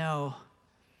wants to know,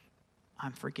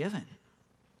 I'm forgiven.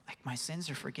 Like my sins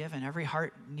are forgiven. Every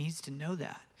heart needs to know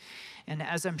that. And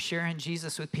as I'm sharing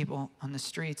Jesus with people on the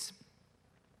streets,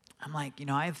 I'm like,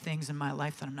 I have things in my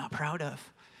life that I'm not proud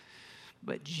of.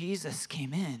 But Jesus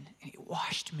came in and he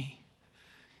washed me.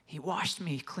 He washed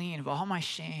me clean of all my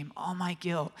shame, all my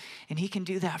guilt. And he can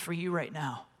do that for you right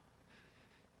now.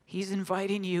 He's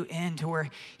inviting you in to where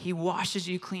he washes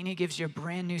you clean. He gives you a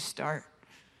brand new start.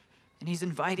 And he's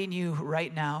inviting you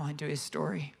right now into his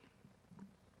story.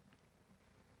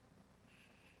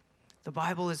 The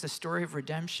Bible is a story of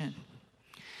redemption.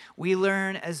 We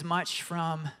learn as much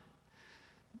from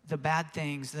the bad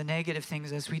things, the negative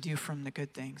things, as we do from the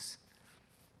good things.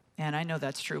 And I know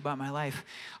that's true about my life.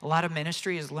 A lot of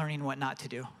ministry is learning what not to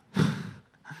do.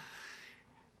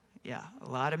 Yeah, a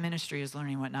lot of ministry is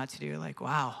learning what not to do. Like,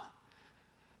 wow,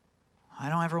 I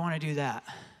don't ever want to do that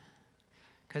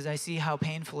because I see how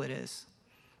painful it is.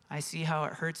 I see how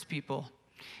it hurts people.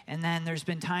 And then there's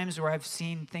been times where I've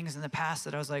seen things in the past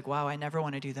that I was like, wow, I never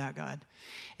want to do that, God.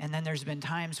 And then there's been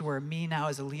times where me now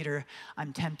as a leader,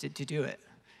 I'm tempted to do it.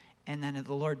 And then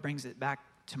the Lord brings it back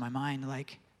to my mind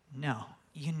like, no,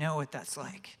 you know what that's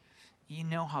like. You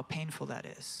know how painful that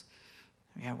is.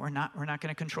 Yeah, we're not going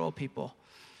to control people.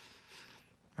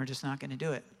 We're just not going to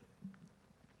do it.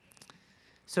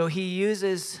 So he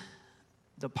uses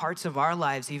the parts of our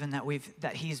lives even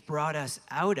that he's brought us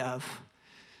out of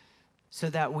so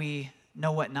that we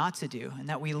know what not to do and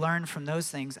that we learn from those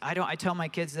things. I tell my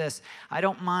kids this, I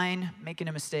don't mind making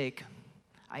a mistake.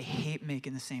 I hate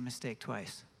making the same mistake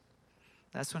twice.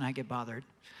 That's when I get bothered.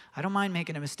 I don't mind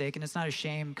making a mistake, and it's not a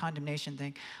shame, condemnation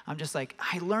thing. I'm just like,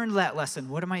 I learned that lesson.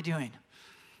 What am I doing?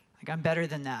 Like, I'm better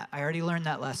than that. I already learned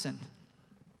that lesson.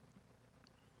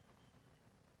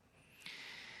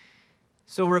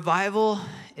 So revival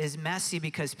is messy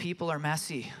because people are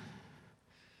messy.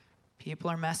 People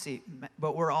are messy,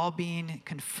 but we're all being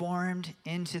conformed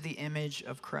into the image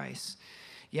of Christ.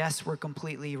 Yes, we're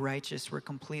completely righteous. We're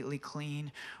completely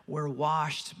clean. We're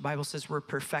washed. Bible says we're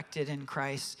perfected in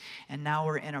Christ. And now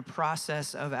we're in a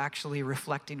process of actually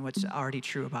reflecting what's already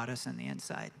true about us on the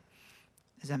inside.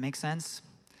 Does that make sense?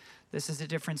 This is the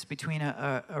difference between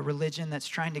a religion that's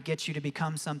trying to get you to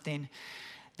become something.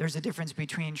 There's a difference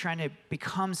between trying to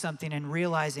become something and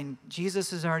realizing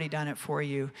Jesus has already done it for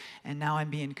you, and now I'm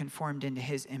being conformed into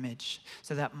his image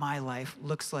so that my life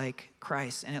looks like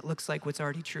Christ, and it looks like what's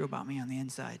already true about me on the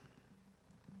inside.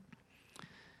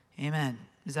 Amen.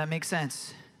 Does that make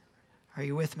sense? Are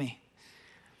you with me?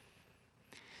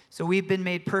 So we've been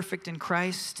made perfect in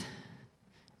Christ,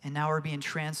 and now we're being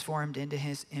transformed into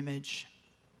his image.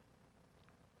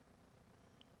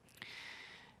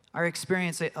 Our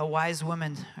experience, a wise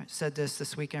woman said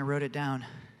this week, and I wrote it down.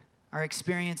 Our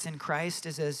experience in Christ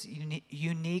is as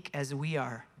unique as we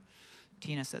are.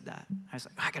 Tina said that. I was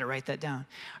like, I got to write that down.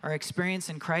 Our experience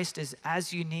in Christ is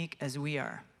as unique as we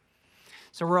are.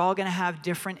 So we're all going to have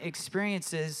different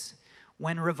experiences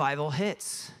when revival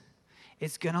hits.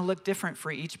 It's going to look different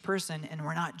for each person, and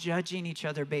we're not judging each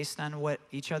other based on what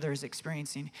each other is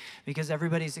experiencing, because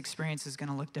everybody's experience is going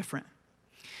to look different.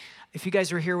 If you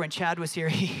guys were here when Chad was here,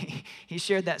 he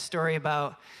shared that story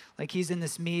about, like, he's in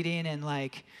this meeting and,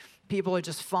 like, people are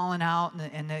just falling out,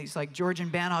 and he's like, Georgian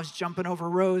Banov's jumping over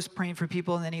rows praying for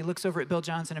people, and then he looks over at Bill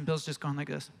Johnson, and Bill's just going like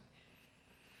this.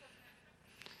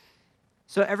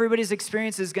 So everybody's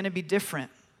experience is going to be different.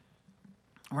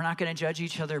 We're not going to judge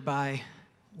each other by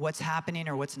what's happening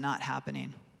or what's not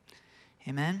happening.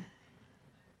 Amen?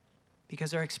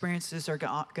 Because our experiences are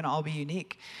going to all be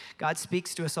unique. God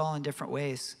speaks to us all in different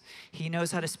ways. He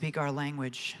knows how to speak our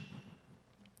language.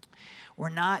 We're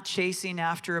not chasing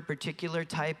after a particular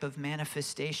type of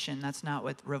manifestation. That's not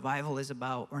what revival is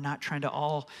about. We're not trying to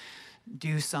all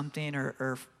do something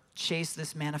or chase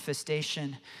this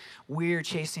manifestation. We're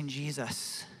chasing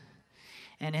Jesus.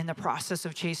 And in the process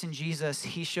of chasing Jesus,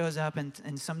 he shows up,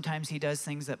 and sometimes he does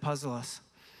things that puzzle us.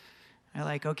 They're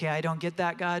like, okay, I don't get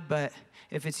that, God, but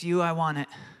if it's you, I want it.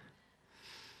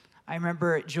 I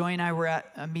remember Joy and I were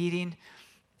at a meeting,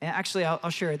 and actually, I'll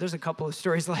share, there's a couple of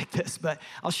stories like this, but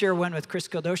I'll share one with Chris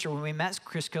Kildosher. When we met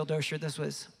Chris Kildosher,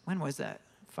 when was that?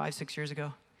 5-6 years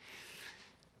ago?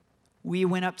 We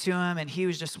went up to him, and he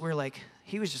was just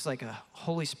like a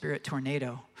Holy Spirit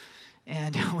tornado.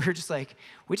 And we were just like,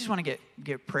 we just want to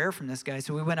get prayer from this guy.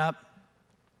 So we went up.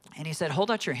 And he said, hold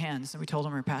out your hands. And we told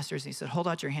him we're pastors. And he said, hold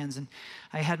out your hands. And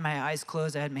I had my eyes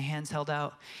closed. I had my hands held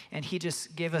out. And he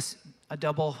just gave us a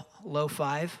double low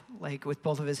five, like with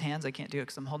both of his hands. I can't do it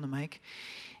because I'm holding the mic.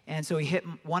 And so he hit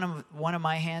one of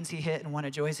my hands he hit, and one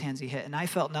of Joy's hands he hit. And I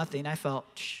felt nothing. I felt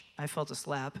a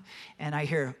slap. And I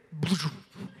hear,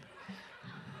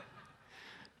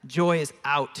 Joy is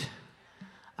out.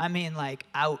 I mean, like,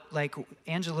 out. Like,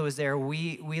 Angela was there.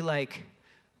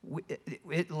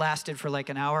 It lasted for like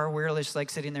an hour. We were just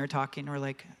like sitting there talking. We're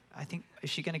like, I think,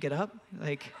 is she going to get up?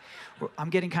 Like,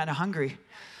 I'm getting kind of hungry.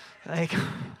 Like,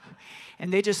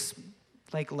 and they just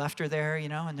like left her there,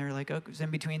 and they're like, oh, it was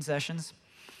in between sessions.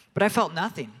 But I felt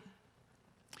nothing.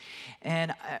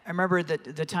 And I remember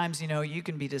that the times, you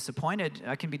can be disappointed.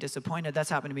 I can be disappointed.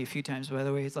 That's happened to me a few times, by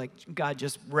the way. It's like God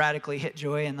just radically hit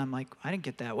Joy, and I'm like, I didn't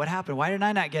get that. What happened? Why did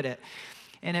I not get it?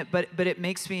 And but it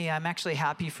makes me, I'm actually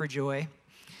happy for Joy.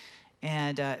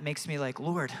 And it makes me like,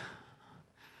 Lord,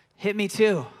 hit me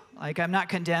too. Like, I'm not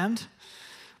condemned,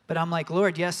 but I'm like,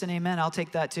 Lord, yes and amen. I'll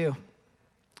take that too.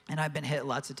 And I've been hit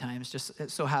lots of times. Just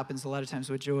it so happens a lot of times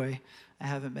with Joy, I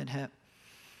haven't been hit.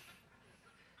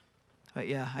 But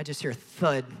yeah, I just hear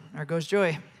thud. There goes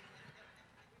Joy.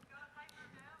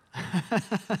 Yeah,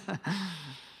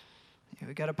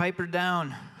 we got to pipe her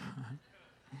down.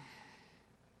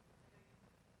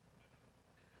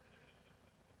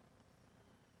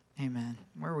 Amen.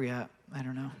 Where are we at? I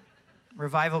don't know.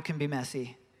 Revival can be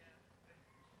messy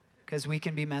because we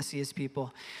can be messy as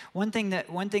people. One thing that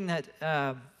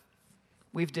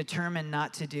we've determined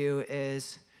not to do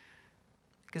is,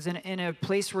 because in a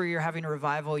place where you're having a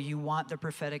revival, you want the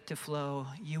prophetic to flow.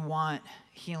 You want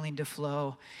healing to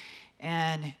flow.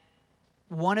 And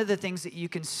one of the things that you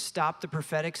can stop the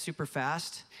prophetic super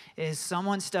fast is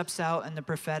someone steps out in the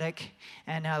prophetic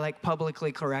and like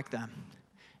publicly correct them.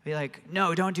 Be like,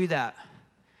 no, don't do that.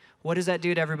 What does that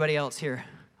do to everybody else here?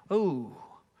 Oh,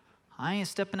 I ain't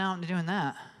stepping out and doing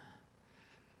that.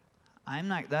 I'm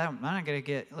not going to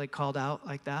get like called out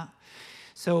like that.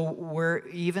 So we're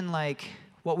even like,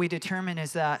 what we determine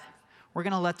is that we're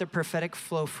going to let the prophetic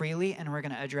flow freely, and we're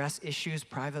going to address issues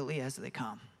privately as they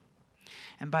come.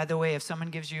 And by the way, if someone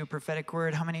gives you a prophetic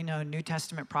word, how many know New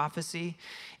Testament prophecy?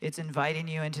 It's inviting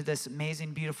you into this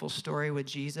amazing, beautiful story with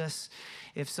Jesus.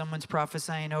 If someone's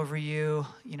prophesying over you,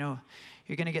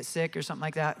 you're going to get sick or something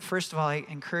like that. First of all, I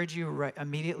encourage you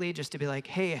immediately just to be like,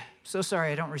 hey, so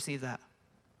sorry, I don't receive that.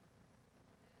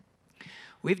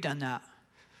 We've done that.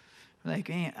 Like,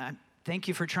 hey, thank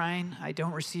you for trying. I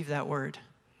don't receive that word.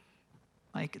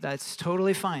 Like, that's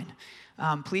totally fine.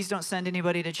 Please don't send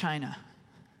anybody to China.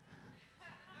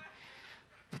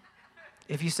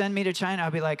 If you send me to China,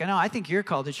 I'll be like, no, I think you're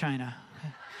called to China,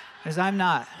 because I'm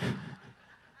not.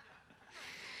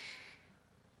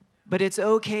 But it's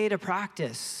okay to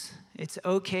practice. It's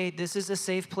okay. This is a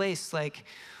safe place. Like,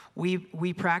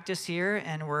 we practice here,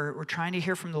 and we're trying to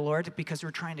hear from the Lord because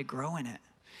we're trying to grow in it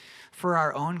for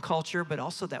our own culture, but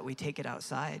also that we take it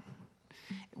outside.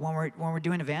 When we're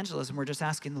doing evangelism, we're just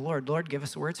asking the Lord, give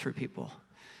us words for people.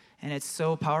 And it's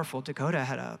so powerful. Dakota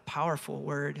had a powerful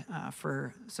word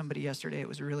for somebody yesterday. It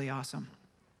was really awesome.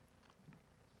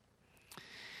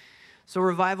 So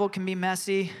revival can be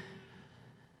messy,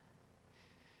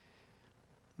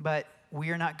 but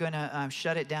we are not going to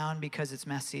shut it down because it's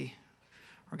messy.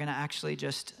 We're going to actually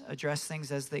just address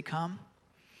things as they come,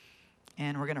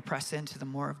 and we're going to press into the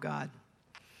more of God.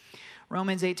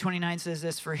 Romans 8:29 says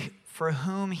this, for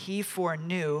whom he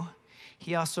foreknew,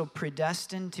 he also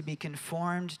predestined to be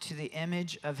conformed to the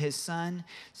image of his Son,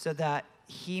 so that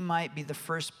he might be the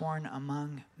firstborn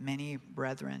among many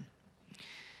brethren.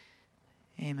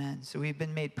 Amen. So we've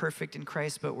been made perfect in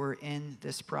Christ, but we're in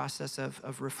this process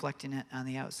of reflecting it on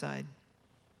the outside.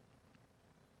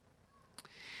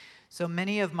 So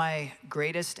many of my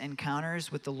greatest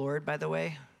encounters with the Lord, by the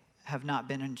way, have not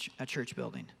been in a church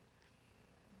building.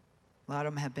 A lot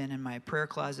of them have been in my prayer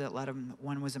closet.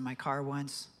 One was in my car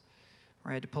once,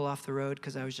 where I had to pull off the road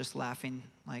because I was just laughing,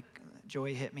 like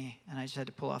joy hit me, and I just had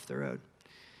to pull off the road.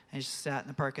 I just sat in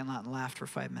the parking lot and laughed for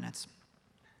 5 minutes.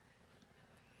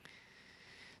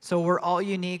 So we're all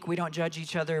unique. We don't judge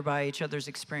each other by each other's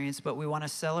experience, but we want to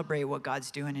celebrate what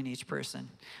God's doing in each person.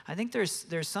 I think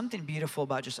there's something beautiful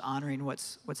about just honoring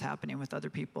what's happening with other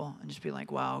people and just be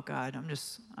like, wow, God,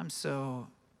 I'm so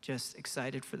just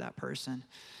excited for that person.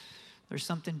 There's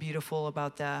something beautiful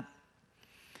about that.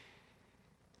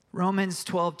 Romans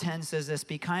 12:10 says this,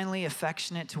 be kindly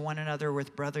affectionate to one another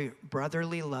with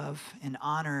brotherly love and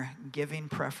honor, giving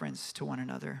preference to one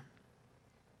another.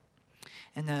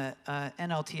 In the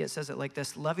NLT, it says it like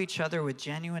this, love each other with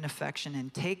genuine affection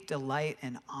and take delight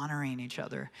in honoring each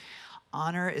other.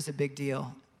 Honor is a big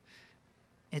deal.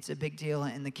 It's a big deal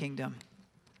in the kingdom.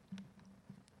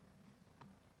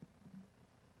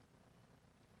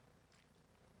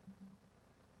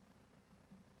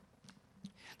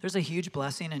 There's a huge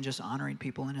blessing in just honoring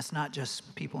people, and it's not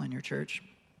just people in your church.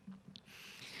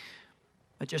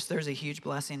 But just there's a huge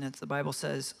blessing that the Bible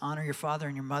says, honor your father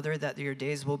and your mother, that your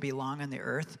days will be long on the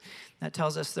earth. That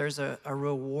tells us there's a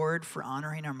reward for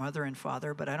honoring our mother and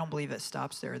father, but I don't believe it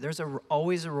stops there. There's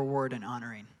always a reward in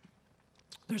honoring.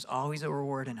 There's always a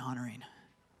reward in honoring.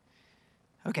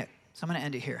 Okay, so I'm going to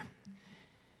end it here.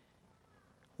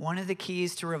 One of the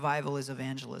keys to revival is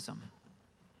evangelism.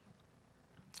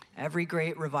 Every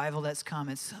great revival that's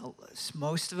come,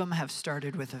 most of them have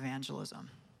started with evangelism.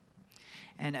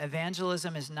 And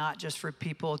evangelism is not just for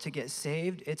people to get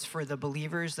saved. It's for the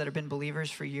believers that have been believers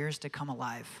for years to come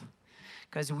alive.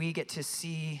 Because we get to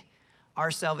see our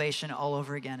salvation all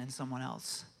over again in someone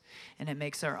else. And it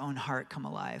makes our own heart come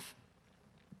alive.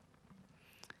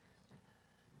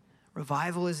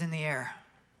 Revival is in the air.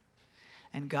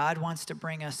 And God wants to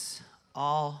bring us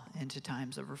all into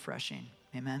times of refreshing.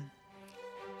 Amen.